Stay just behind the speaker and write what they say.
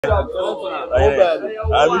I'm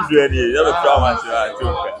ready. You have a promise.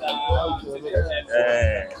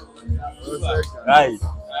 Right.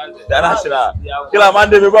 National. Kill a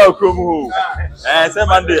Monday about Kumu. And say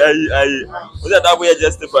Monday, was that way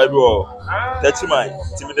justified? That's mine.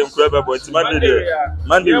 Timid and Crabber, but Monday.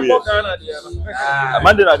 Monday,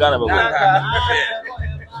 Monday, I got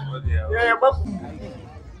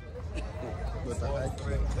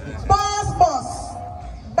Boss,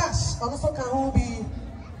 Bash, also can be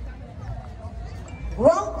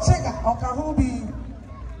wrong checker or can be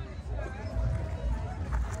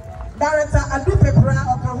Director Adu Pepra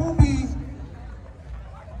or can be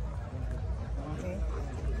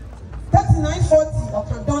 3940 or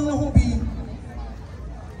can don't know who be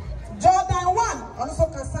Jordan 1 also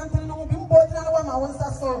can something who be both and one my one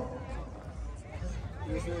so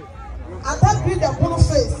I don't read the blue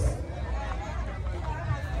face.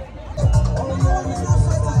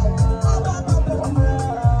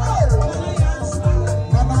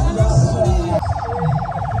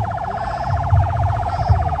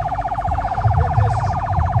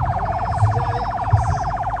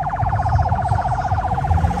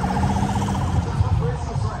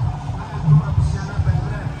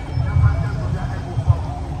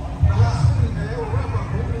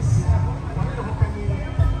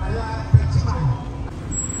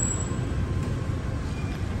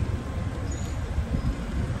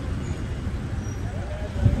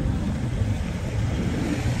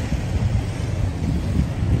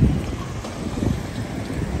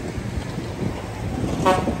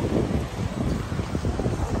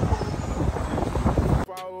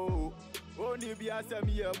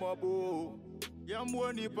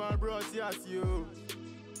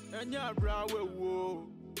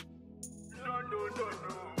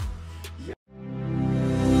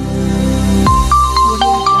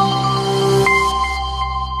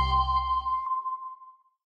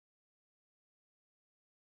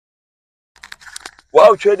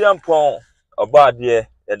 Wow, trading pon about there,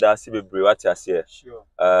 that's a bit what I say. Sure.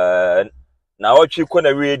 Now what you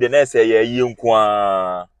gonna read the next year, you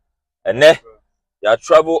and you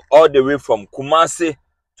travel all the way from Kumasi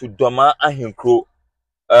to Dormaa Ahenkro.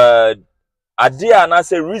 Adia and I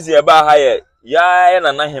say reason about higher, ya and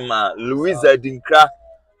Anahima, Louisa Dinkra,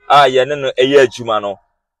 ya no a year Jumano.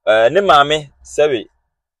 Ne mame, sorry,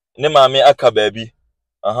 ne mame aka baby.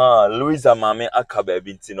 Louisa mame aka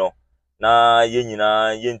baby, Tino. Na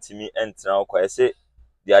yenina yentimi entra okwa say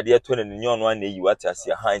the idea 20 million one you what as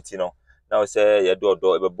your hand no now say your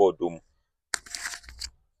door ebe bodom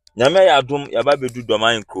nyame ya dum ya ba bedu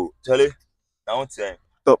Ahenkro tell now say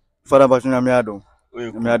top father ba nyame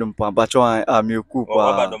adum pa ba cho am me ku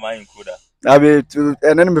pa ba Ahenkro da abi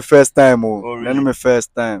and me first time and me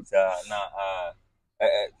first time na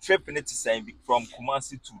trip need to say from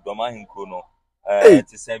Kumasi to Ahenkro no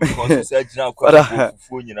to say because you said now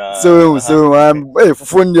Fune so I'm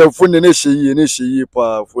Fune ne she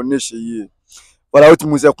pa Fune she but out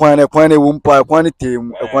mu say kwan wumpa kwan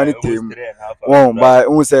tem won by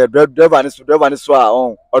who say driver ni so a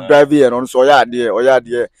on or drive here on so ya de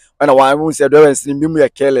when one who say driver sin bi mu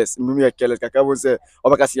careless kaka who say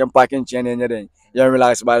obaka see parking chain enye den you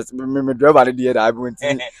relax but me driver ni there I went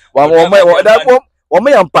one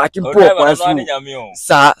may parking poor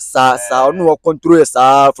sa no control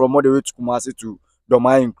sa from all the way to Kumasi to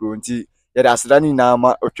Ahenkro nti ya da asrani na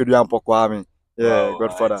ma otwedu ampoko ame yeah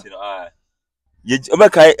godfather ye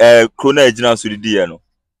obekai krona ejina so didi ye no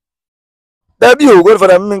da bi o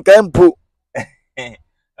godfather min kan mpo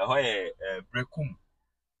ahoye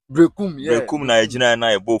brekum yeah na ejina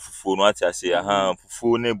na ebo fufu no ati ase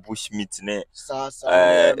fufu ne bushmeat ne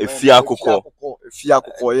efi akoko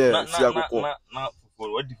yeah efi akoko na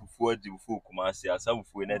what the fufu Kumasi asa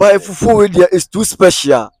fufu ne but fufu there is too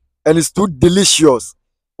special and it's too delicious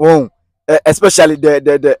especially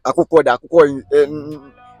the akoko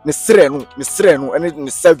ne srenu and ne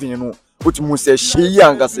seven no which mu say she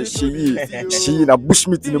anga say she na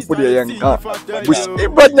bushmeat ni put the yanka bush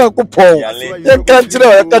ibanya kupon yan kan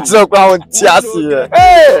tira kwa on tiase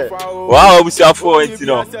wow we see afo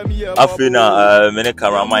entino afina mene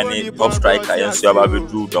cameraman ni top striker yan so aba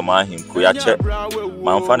bedu Ahenkro ya che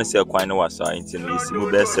manfa ne say kwan ne wasa entino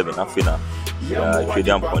isimu be 7 afina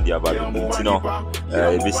trading pon dia aba bedu entino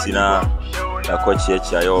ebisina na kochi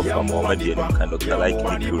echi ayo from Omadi and kind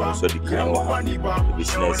Dr.Likee so the kind of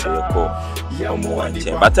business ko omo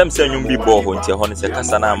anche but am say nyum bi bo ho ntia ho ne se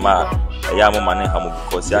kasa na ma ya mo mane ha mo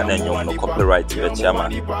because ya na nyum no copyright be chama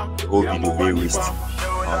ho video be waste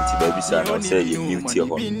anti baby say no say you beauty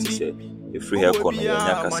ho nti say e free hair ko no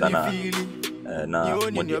nya kasa na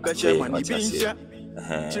mo de che what I say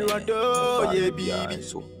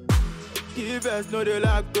so Give us no the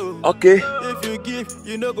lack though. Okay. If you give,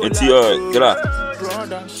 you no go It's lack your though. graph.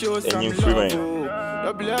 Brother, show some And you love. free man. Oh.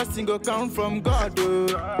 The blessing go come from God. Oh.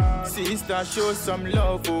 Sister, show some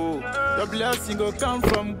love. Oh. The blessing go come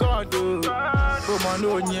from God. Oh. Come on,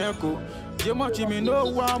 no nyeko. You much me no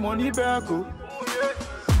one money back. Oh.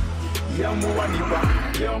 Yamu wanipa,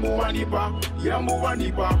 yamu wanipa, yamu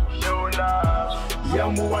wanipa,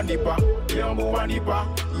 yamu wanipa, yamu wanipa, yamu wanipa,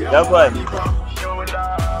 yamu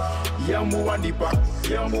wanipa, yamu wanipa,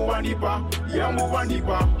 yamu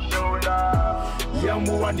wanipa,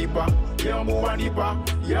 yamu wanipa, yamu wanipa,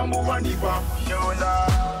 yamu wanipa.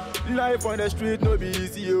 Life on the street no be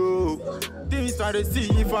easy, yo. Things I dey see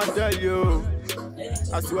if I tell you.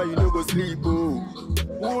 I swear you no go sleep, oh.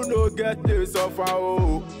 Who no get this suffer,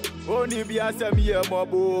 oh. Only be a semi-year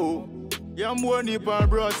mobo. Yam woni pan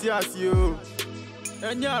bros yas you.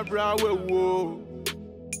 And ya bra wo.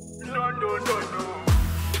 No.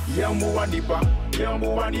 Yamu wanipa,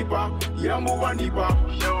 yamu wanipa, yamu wanipa.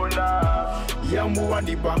 Yamu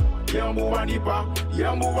wanipa, yamu wanipa,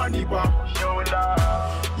 yamu wanipa.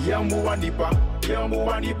 Yamu wanipa, yamu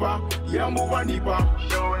wanipa, yamu wanipa.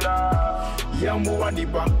 Yamu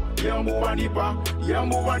wanipa, yamu wanipa,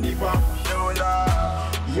 yamu wanipa.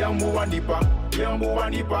 Yamu wanipa, yamu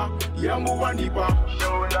wanipa, yamu wanipa.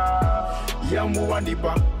 Yamu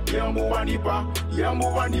wanipa, yamu wanipa,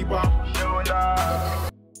 yamu wanipa.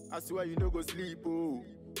 I swear you no go sleep, oh.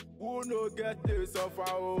 Who no get this suffer,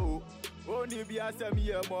 oh. Only be a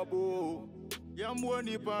semi-year mobo. Yamu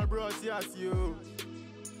wanipa bros yas you.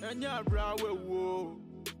 And ya bra wo.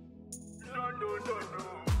 No.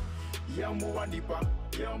 Yamu wanipa,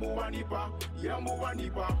 yamu wanipa, yamu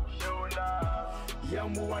wanipa.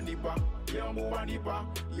 Yamu wanipa, yamu wanipa,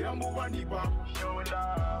 yamu wanipa.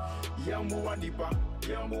 Yamu wanipa,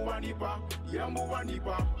 yamu wanipa, yamu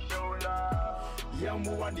wanipa.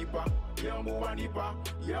 Yamu wanipa, yamu wanipa,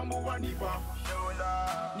 yamu wanipa.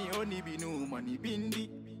 Ni oni binu mani bindi,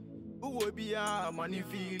 uwo biya mani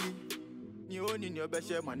fili. Ni oni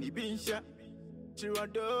nyobeshe mani binsha,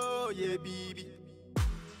 chirado ye bibi.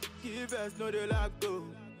 Give us no the lack though.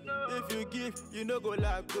 If you give, you no go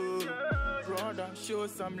lack though. Brother, show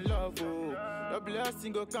some love, oh. The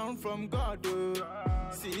blessing go come from God, oh.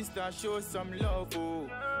 Sister, show some love, oh.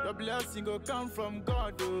 The blessing go come from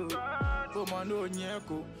God, oh. Come on, no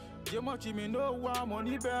nyeko. You much me no one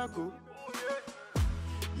money back, oh.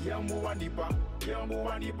 Yamu wanipa, yamu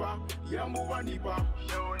wanipa, yamu wanipa.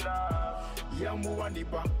 Yamu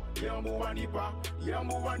wanipa, yamu wanipa,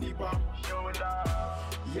 yamu wanipa.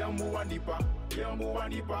 Yamu wanipa, yamu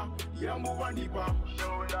wanipa, yamu wanipa.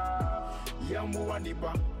 Yamu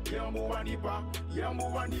wanipa, yamu wanipa,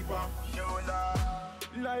 yamu wanipa.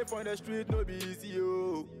 Life on the street no be easy,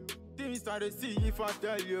 yo. Things I dey see if I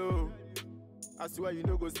tell you. I swear you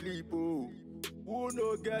no go sleep, oh. Who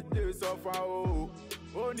no get this suffer, oh.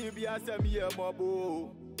 Only be a semi-year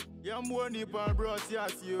mobo. Yamu wanipa bros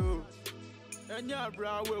yas you. And ya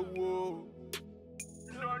bra wo.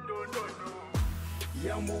 No.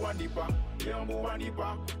 Yamu wanipa, yamu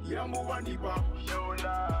wanipa, yamu wanipa.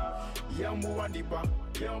 Yamu wanipa,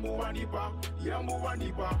 yamu wanipa, yamu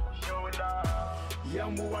wanipa.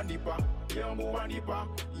 Yamu wanipa, yamu wanipa,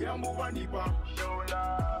 yamu wanipa.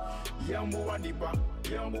 Yamu wanipa,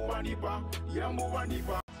 yamu wanipa, yamu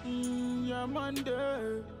wanipa.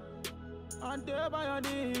 Yamande, ande by your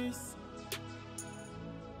knees.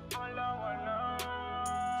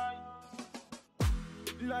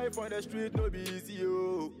 Life on the street no be easy,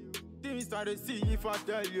 yo. Things I dey see if I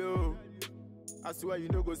tell you. I swear you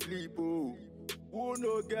no go sleep, oh. Who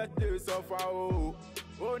no get this suffer, oh.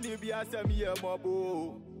 Only be a semi-year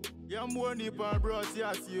mobo. Yamu wanipa bros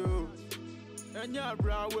yas you. And ya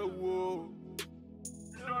bra wo.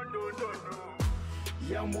 No.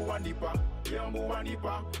 Yamu wanipa, yamu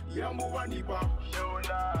wanipa, yamu wanipa.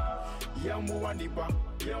 Yamu wanipa,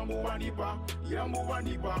 yamu wanipa, yamu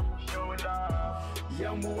wanipa.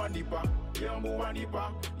 Yamu wanipa, yamu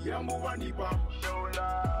wanipa, yamu wanipa.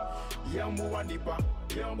 Yamu wanipa,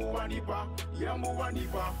 yamu wanipa, yamu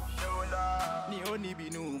wanipa. Ni oni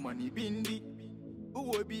binu mani bindi,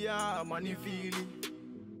 uwo biya mani fili.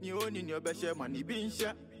 Ni oni nyobeshe mani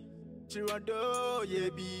binsha, chirado ye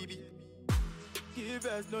bibi. Give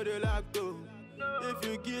us no the lack though. If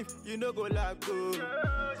you give, you no go lack though.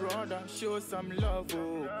 Brother, show some love,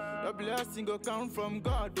 oh. The blessing go come from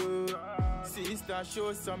God, oh. Sister,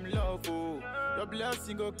 show some love, oh. The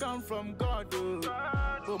blessing go come from God, oh.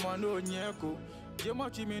 Come on, no nyeko. You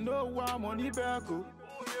much me no one money back, oh.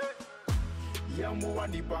 Yamu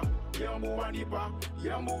wanipa, yamu wanipa,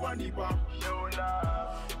 yamu wanipa.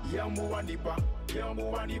 Yamu wanipa,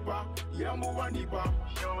 yamu wanipa, yamu wanipa.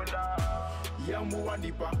 Yamu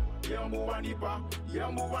wanipa, yamu wanipa,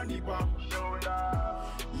 yamu wanipa. No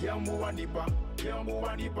love. Yamu wanipa, yamu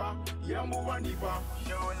wanipa, yamu wanipa.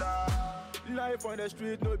 No love. Life on the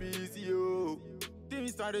street no be easy, yo.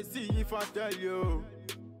 Things I dey see if I tell you.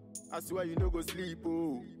 I swear you no go sleep,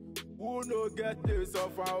 oh. Who no get this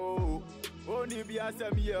suffer, oh. Only be a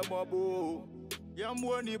semi mobo. Yamu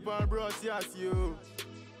wanipa bros yes you.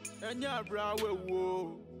 And ya bra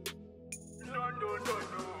wo. No.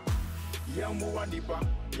 Yamu wanipa,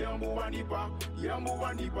 yamu wanipa, yamu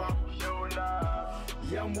wanipa. No love.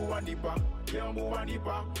 Yamu wanipa, yamu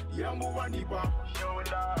wanipa, yamu wanipa. No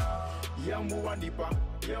love. Yamu wanipa,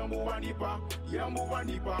 yamu wanipa, yamu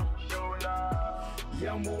wanipa. No love.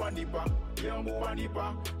 Yamu wanipa, yamu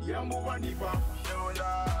wanipa, yamu wanipa. No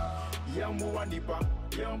love. Yamu wanipa,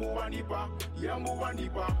 yamu wanipa, yamu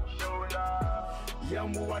wanipa. No love.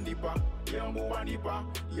 Yamu wanipa, yamu wanipa,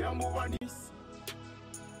 yamu wanipa.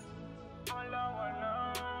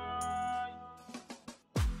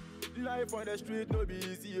 Life on the street no be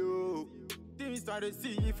easy, yo. Things I dey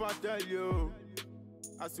see if I tell you.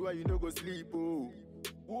 I swear you no go sleep, oh.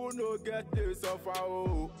 Who no get this suffer,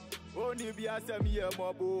 oh. Only be a semi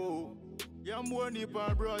mobo. Yamu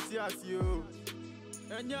wanipa bros yes you.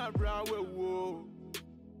 And ya bra wo.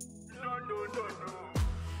 No.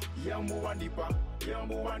 Yamu wanipa,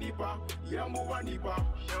 yamu wanipa, yamu wanipa.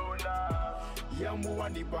 No love. Yamu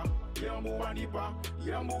wanipa, yamu wanipa,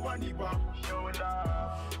 yamu wanipa. No love.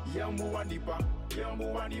 Yamu wanipa,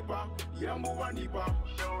 yamu wanipa, yamu wanipa.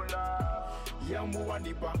 No love. Yamu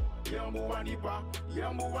wanipa, yamu wanipa,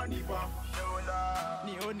 yamu wanipa. No love.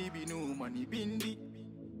 Ni oni binu mani bindi.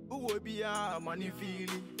 Uwo biya mani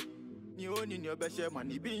fili. Ni oni nyobeshe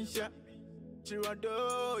mani binsha.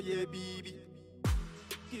 Chirado ye bibi.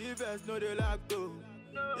 Give us no de lack though.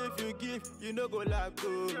 If you give, you no go lack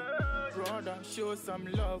though. Brother, show some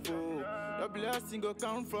love, oh. The blessing go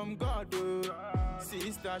come from God, oh.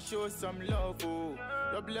 Sister, show some love, oh.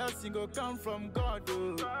 The blessing go come from God,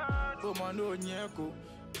 oh. Oh man, no nyeko.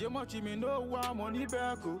 Jemochi me no wa money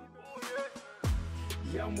back, oh.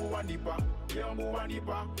 Yamu wanipa, yamu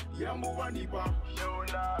wanipa, yamu wanipa. No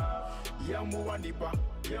love. Yamu wanipa,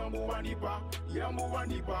 yamu wanipa, yamu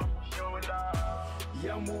wanipa. No love.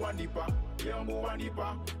 Yamu wanipa, yamu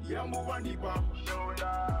wanipa, yamu wanipa. No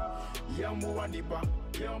love. Yamu wanipa,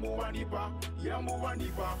 yamu wanipa, yamu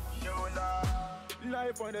wanipa. No love.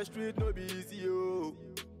 Life on the street no be easy, yo.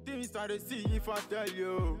 Things I dey see if I tell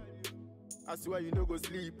you. I swear you no go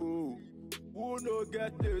sleep, oh. Who no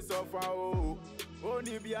get this suffer, oh.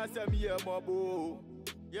 Only be a semi mobo.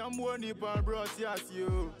 Yamu wanipa bros yes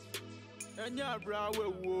you. And ya bra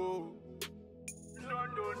wo. No.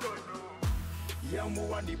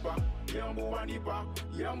 Yamu wanipa, yamu wanipa,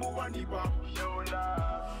 yamu wanipa. No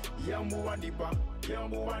love. Yamu wanipa,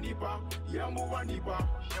 yamu wanipa, yamu wanipa.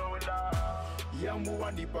 No love. Yamu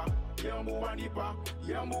wanipa, yamu wanipa,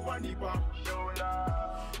 yamu wanipa. No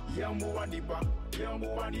love. Yamu wanipa,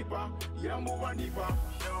 yamu wanipa, yamu wanipa.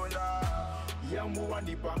 No love. Yamu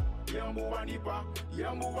wanipa, yamu wanipa,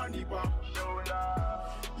 yamu wanipa. No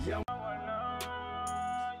love.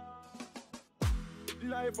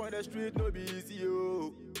 Life on the street no be easy,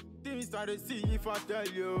 yo. Things I dey see if I tell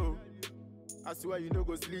you. I swear you no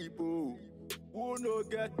go sleep, oh. Who no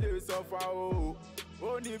get this suffer, oh.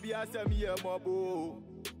 Only be a semi mobo.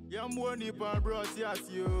 Yamu wanipa bros yes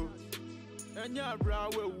you. And ya bra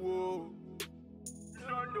wo.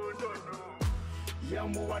 No.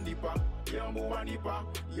 Yamu wanipa, yamu wanipa,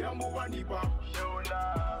 yamu wanipa. No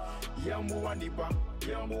love. Yamu wanipa,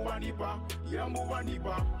 yamu wanipa, yamu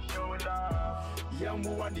wanipa. No love.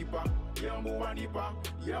 Yamu wanipa, yamu wanipa,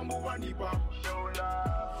 yamu wanipa. No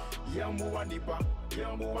love. Yamu wanipa,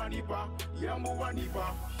 yamu wanipa, yamu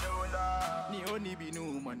wanipa. No love. Ni oni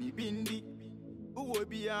binu mani bindi. Uwo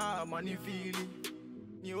biya mani fili.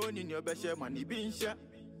 Ni oni nyobeshe mani binsha.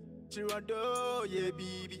 Chirado ye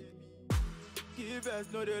bibi. Give us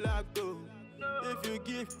no de lack though. If you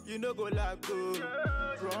give, you no go lack though.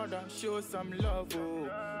 Brother, show some love, oh.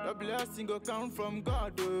 The blessing go come from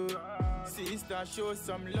God, oh. Sister, show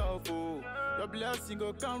some love, oh. The blessing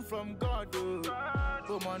go come from God, oh.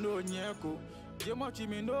 Oh man, no nyeko. Jemochi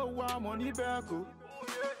me no wa money back, oh.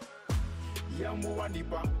 Yamu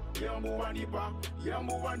wanipa, yamu wanipa,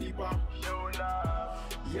 yamu wanipa. No love.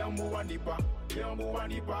 Yamu wanipa, yamu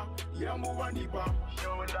wanipa, yamu wanipa.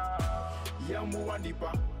 No love. Yamu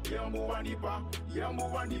wanipa, yamu wanipa,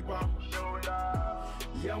 yamu wanipa. No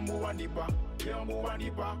love. Yamu wanipa, yamu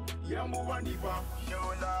wanipa, yamu wanipa.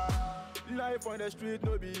 No love. Life on the street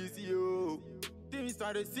no be easy, yo. Things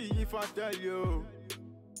I dey see if I tell you.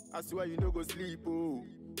 I swear you no go sleep, oh.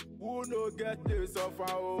 Who no get this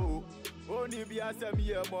suffer, oh. Only be a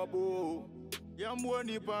semi mobo. Yam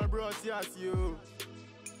woni pan bros yas you.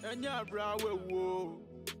 And ya bra wo.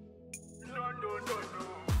 No.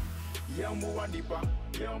 Yamu wanipa,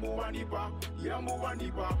 yamu wanipa, yamu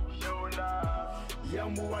wanipa. Yola.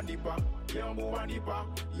 Yamu wanipa, yamu wanipa,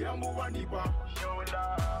 yamu wanipa.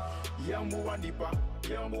 Yola. Yamu wanipa,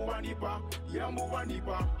 yamu wanipa, yamu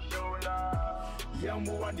wanipa. Yola.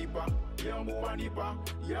 Yamu wanipa, yamu wanipa,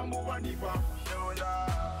 yamu wanipa. Yola.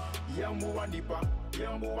 Yamu wanipa,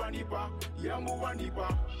 yamu wanipa, yamu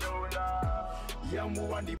wanipa. Yola.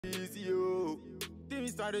 Yamu wanipa. Easy yo.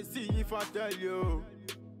 Things I dey see if I tell you.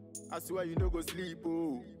 I swear you no go sleep,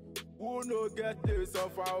 oh. Who no get this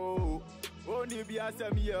suffer, oh. Only be a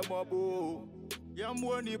semi mobo. Yam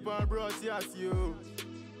woni pan bros yas you.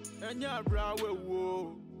 And ya bra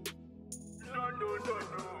wo. No.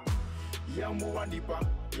 Yamu wanipa,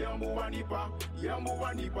 yamu wanipa, yamu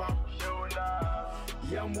wanipa. Yola.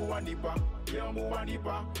 Yamu wanipa, yamu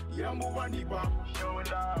wanipa, yamu wanipa.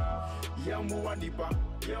 Yola. Yamu wanipa,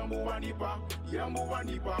 yamu wanipa, yamu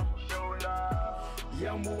wanipa. Yola.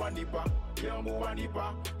 Yamu wanipa, yamu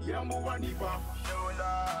wanipa, yamu wanipa.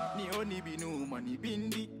 Yola. Ni oni binu mani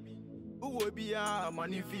bindi. Uwo biya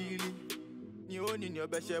mani fili. Ni oni ni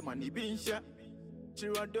obeshe mani binsha.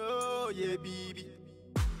 Chirado ye bibi.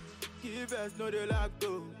 Give us no de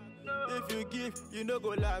lacto. If you give, you no go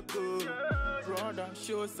lack, oh. Brother,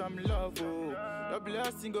 show some love, oh. The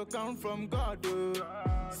blessing go come from God, oh.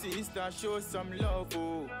 Sister, show some love,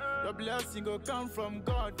 oh. The blessing go come from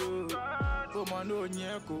God, oh. Come on, no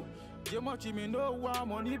nyeko. Jemochi me no wa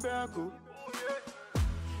money back, oh.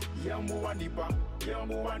 Yamu wanipa,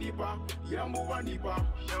 yamu wanipa, yamu wanipa.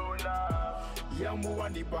 Yola. Yamu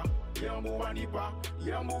wanipa, yamu wanipa,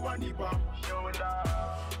 yamu wanipa. Yola.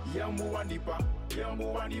 Yamu wanipa,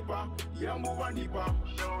 yamu wanipa, yamu wanipa.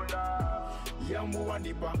 Yola. Yamu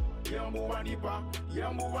wanipa, yamu wanipa,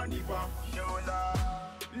 yamu wanipa. Yola.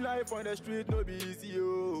 Life on the street no be easy,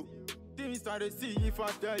 yo. Things I dey see if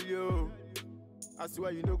I tell you. I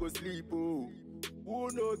swear you no go sleep, oh. Who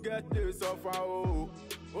no get this suffer, oh.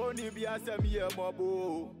 Only be a semi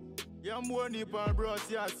mobo. Yam woni pan bros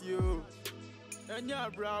yas you. And ya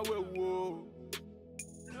bra wo.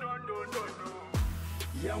 No.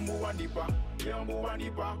 Yamu wanipa, yamu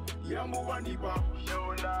wanipa, yamu wanipa.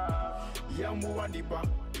 Yola. Yamu wanipa,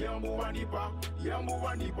 yamu wanipa, yamu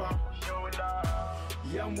wanipa. Yola.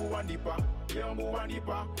 Yamu wanipa, yamu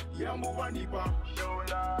wanipa, yamu wanipa.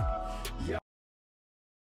 Yola.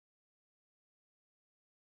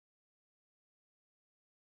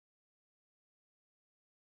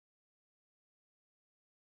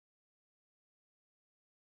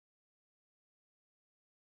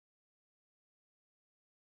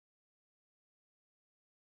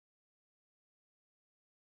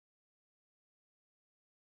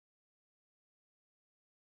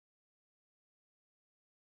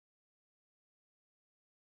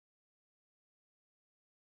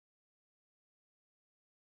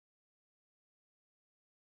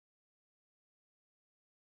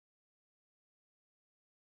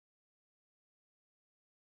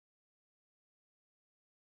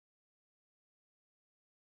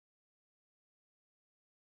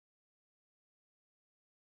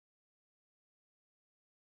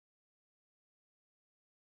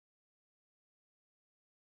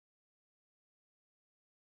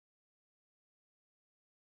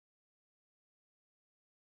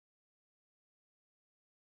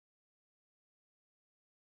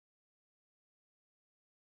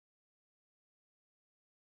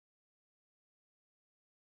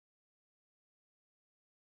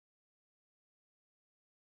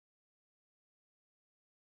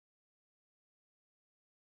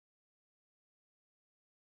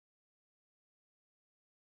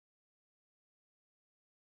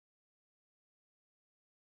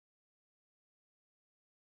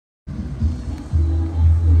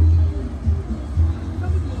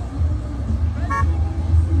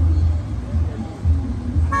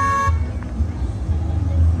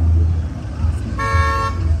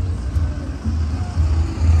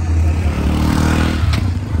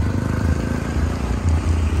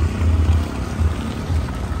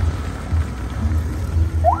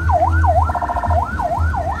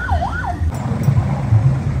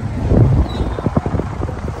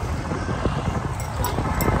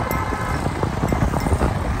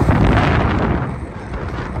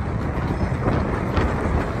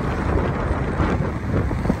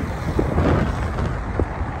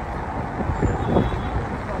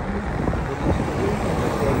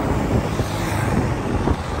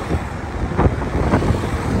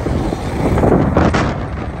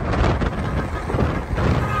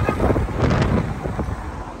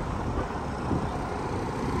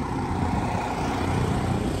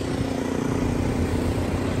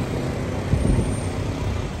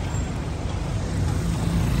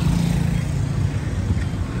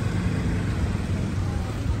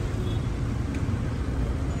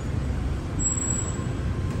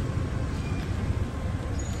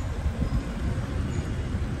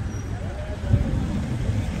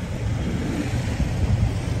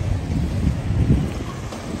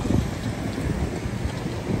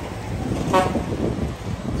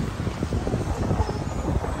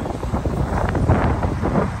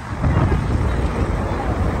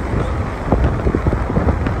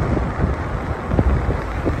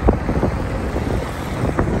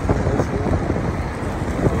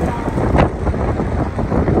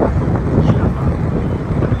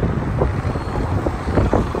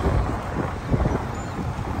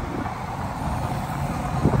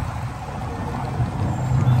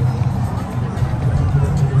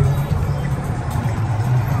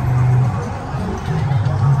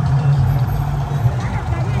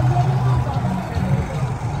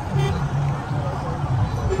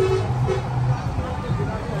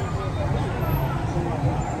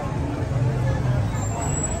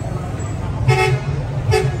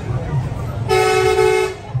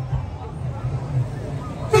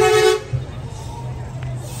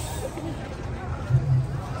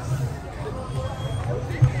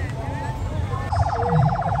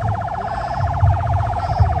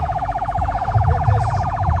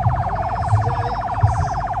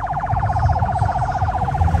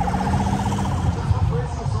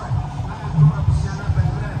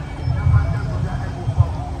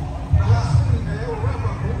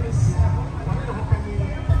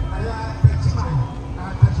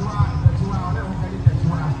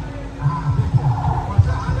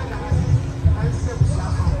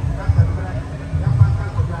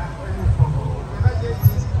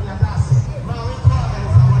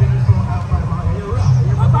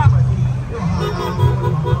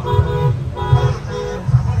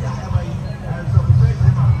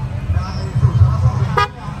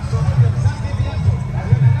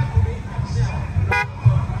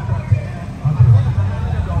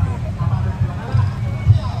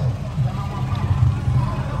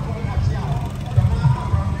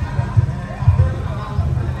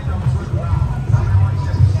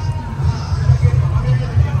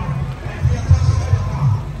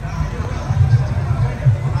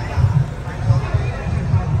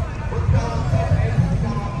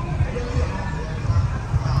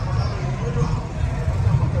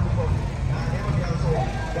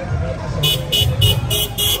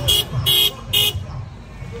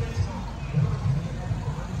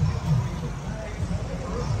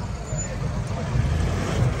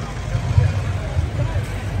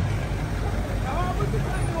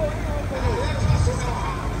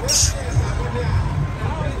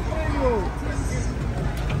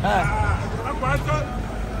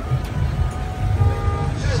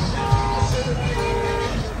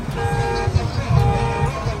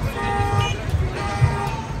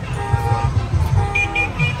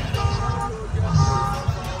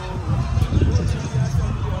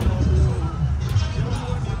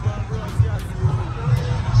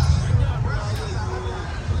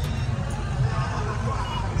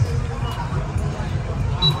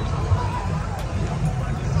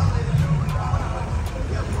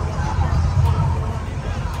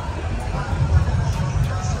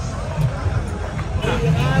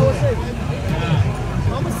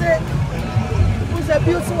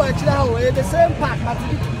 same part, but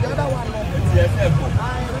the other one. Yes,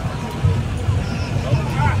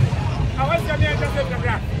 I was going to get the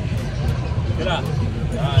graph.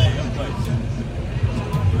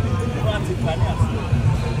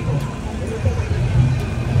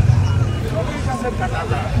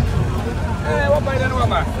 What by the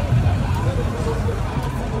woman?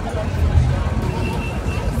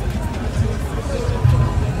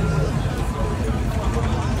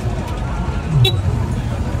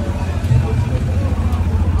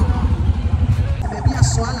 Maybe a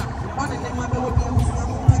swallow. One in the mother will be able to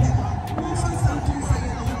something for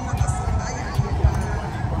you.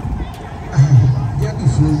 Yeah,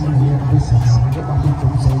 if you know this is what I'm going to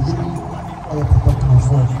say, I have to talk to my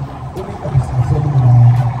phone. Only if I'm filming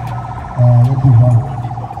what do you want?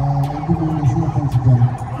 You know, if you're going to go,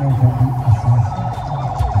 more from the assassin.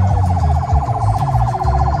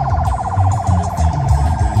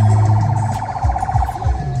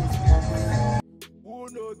 Who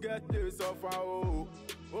no get this of our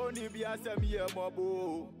only be a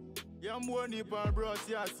semi-mobile. Yam one pan bros,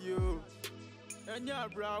 yes, you. And your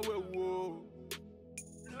brow will.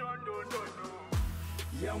 No.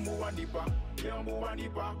 Yamu wanipa, yamu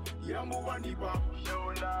wanipa, yamu wanipa,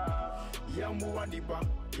 yola. Yamu wanipa,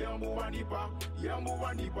 yamu wanipa, yamu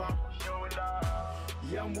wanipa, yola.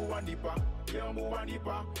 Yamu wanipa, yamu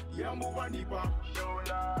wanipa, yamu wanipa,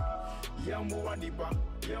 yola. Yamu wanipa,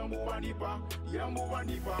 yamu wanipa, yamu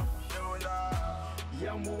wanipa, yola.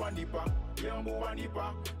 Yamu wanipa, yamu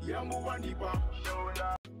wanipa, yamu wanipa,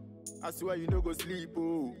 yola. I swear you no go sleep,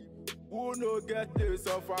 oh. Who no get this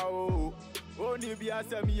offer, oh. Only be a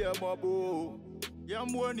semi-mobile.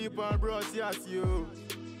 Yam one pan bros, yes, you.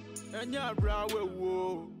 And your brow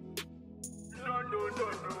will. No.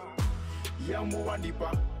 Yamu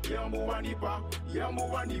wanipa, yamu wanipa,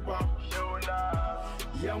 yamu wanipa, yola.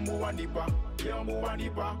 Yamu wanipa, yamu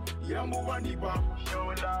wanipa, yamu wanipa,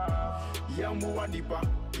 yola. Yamu wanipa,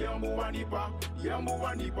 yamu wanipa, yamu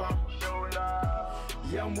wanipa, yola.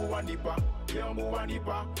 Yamu wanipa, yamu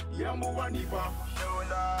wanipa, yamu wanipa,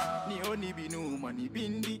 yola. Ni oni binu mani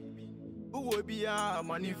bindi, uwo biya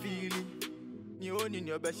mani fili. Ni oni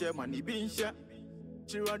nyobeshe mani binsha,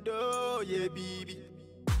 chirado ye bibi.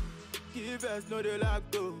 Give us no the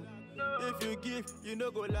lack go. If you give, you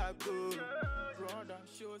no go lack go. Brother,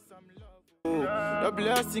 show some love. Oh, the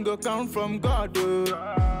blessing go come from God.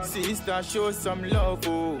 Oh. Sister, show some love.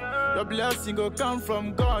 Oh, the blessing go come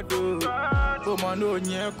from God. Oh, man, no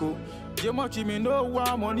nyeko. Jemochi me no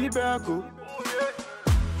wa money back.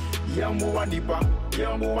 Yamu wanipa,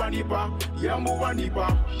 yamu wanipa, yamu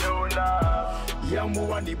wanipa, yola. Yamu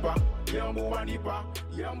wanipa, yamu wanipa,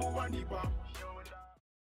 yamu wanipa.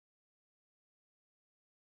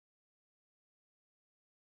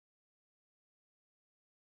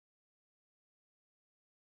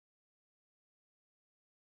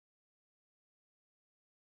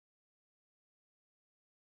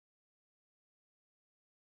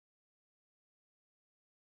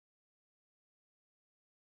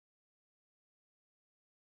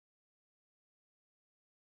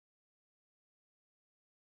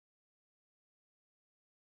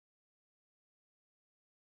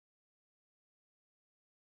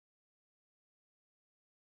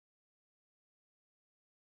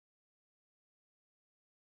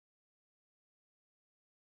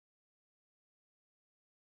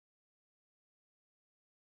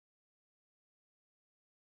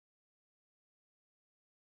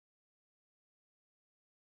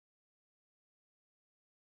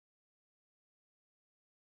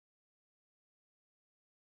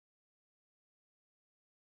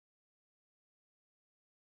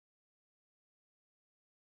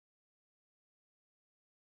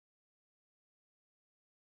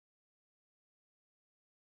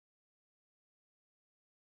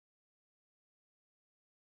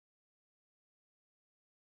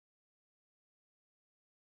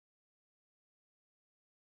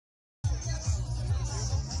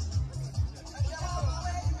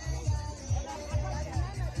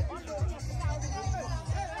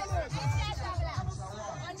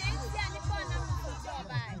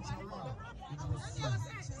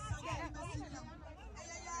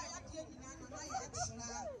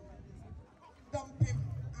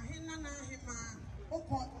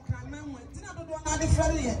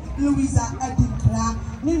 Louisa Ahenkro,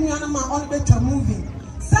 Niniana on the movie.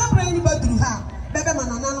 Sabra anybody through her, Bebe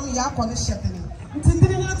Mananano Yakon Shepherding. Intending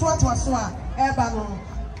to what was Ebano.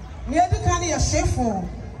 Near the kind of chef for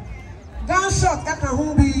gunshot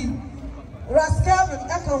Ekahumbi, Rascal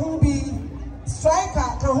Ekahumbi,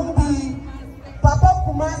 Striker Kahumbi, Papa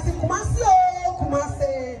Kumasi,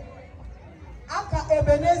 Aka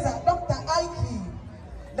Ebenezer, Dr.Likee.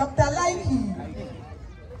 Dr.Likee.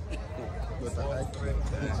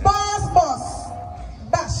 Boss.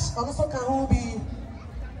 Bash, also can be.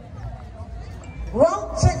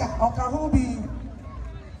 Wrong trigger, or can be.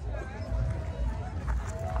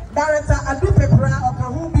 Director Adu Pepra, or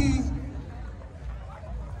can be.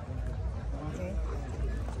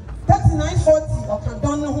 3940, or can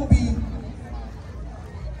don't know who be.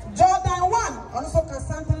 Jordan 1, also can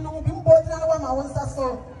something know who be both and one I want to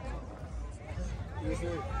so.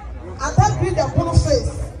 And that be the blue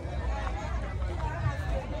face.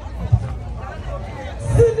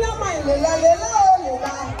 Senior my lela.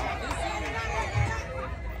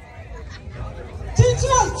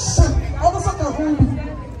 Teacher, also can who be.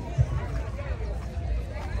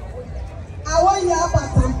 Our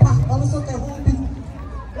Yabatampa, also can who be.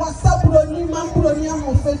 What's up, Brony, Mambrony, and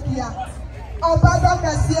Mofetia? Obada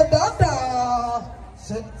Cassia daughter.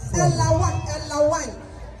 Ella White.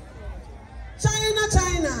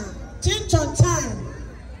 China. Chinchon time.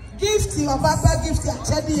 Gifty or Papa gifty at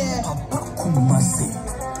Chadier. Kumasi.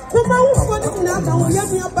 Kuma for the Naka, we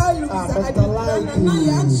have your value. I don't know.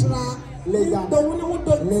 Lega. Don't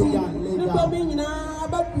mean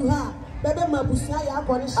about you have. Bebe mabusaya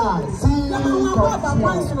kwa nisha. Kama wapa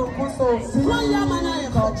kwanza na koso. Kwaya manaya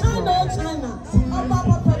kwa China. Oba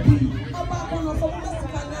papi. Oba kono for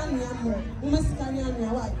umesikanyani yamu. Umesikanyani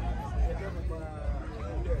ya wai.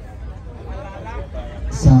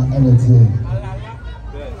 Sa elete.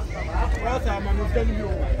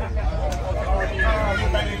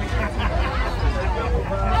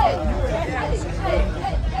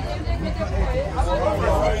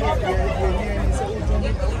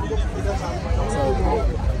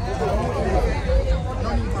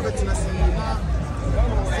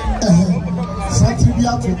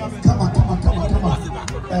 Satribiato, come.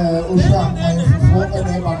 Osha, for an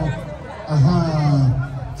ebano. Aha,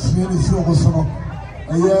 she is so sono.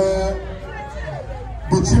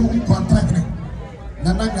 Botim Pantagni,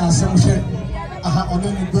 Nana Samshe, aha,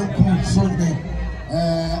 only Dunkum Sunday,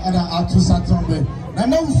 and Atu Saturday.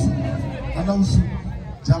 Nanausu,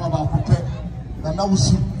 Jamaba Pupe,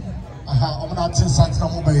 Nanausu, aha, Omanatin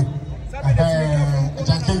Saturday, a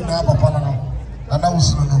jacket Naba Panano,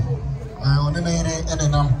 Nanausu, on the name and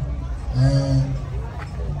enam.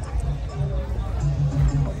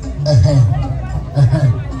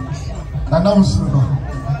 Nanausu.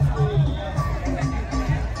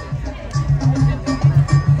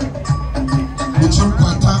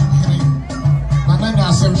 Kwanta Nana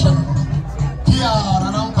Assumption Pia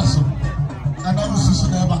Rana Kaso Nana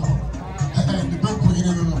Susuneba the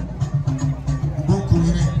Boku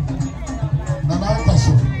Nana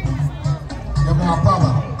Kaso Yama Baba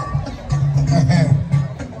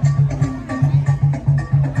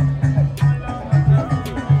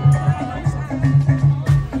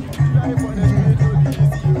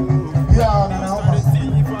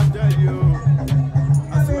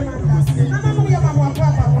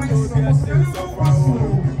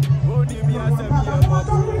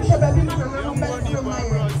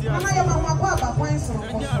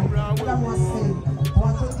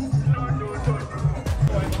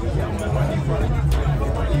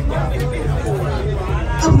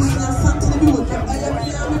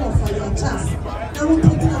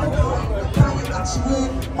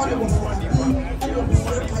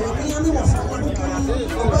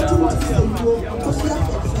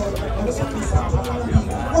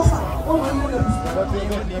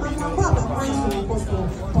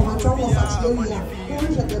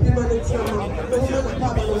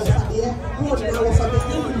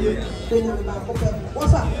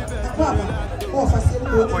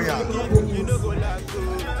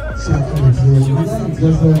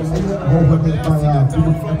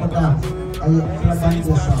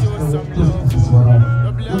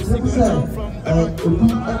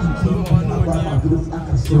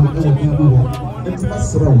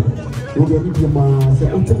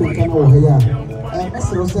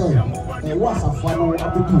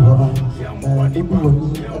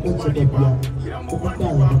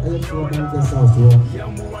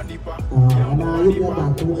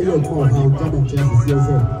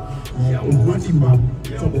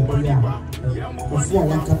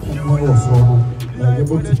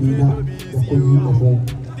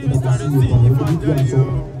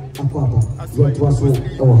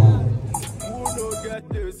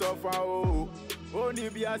Only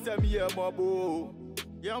be a semi mobile.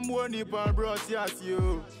 Yam woni pan bros yes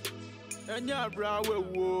you. And ya bra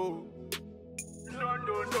wo. No.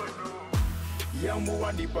 Yamu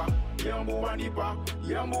wanipa. Shola.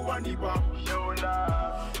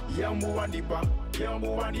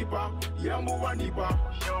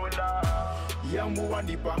 Yamu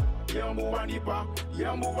wanipa.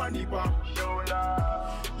 Yamu wanipa,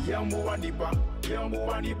 Yamu wanipa, Yamu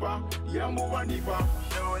wanipa, Yamu wanipa,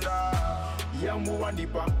 Yamu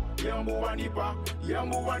wanipa, Yamu wanipa,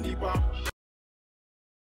 Yamu wanipa.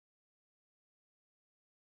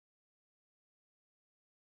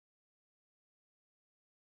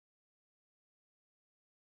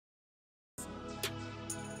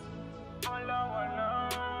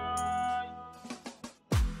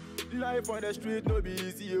 Life on the street no be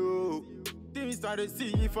easy, yo. Things that they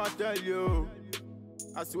see if I tell you.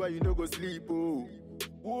 I swear you no go sleep, oh.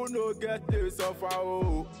 Who no get this suffer,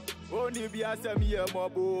 oh. Only be a semi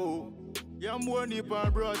mobo. Yam woni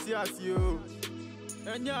pan bros yes yo.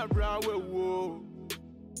 And ya bra we wo.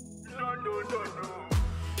 No.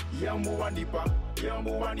 Yamu wanipa,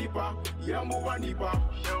 Yamu wanipa, Yamu wanipa.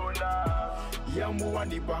 Yamu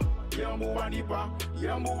wanipa, Yamu wanipa,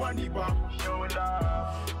 Yamu wanipa.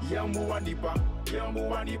 Yamu wanipa,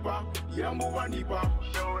 Yamu wanipa, Yamu wanipa.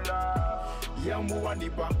 Yamu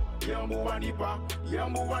wanipa, Yamu wanipa,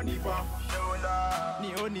 Yamu wanipa.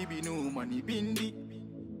 Ni oni binu mani bindi,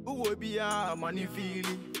 uwo biya mani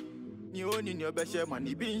fili. Ni oni nyobeshe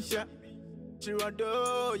mani binsha,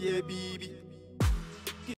 chirando ye bibi.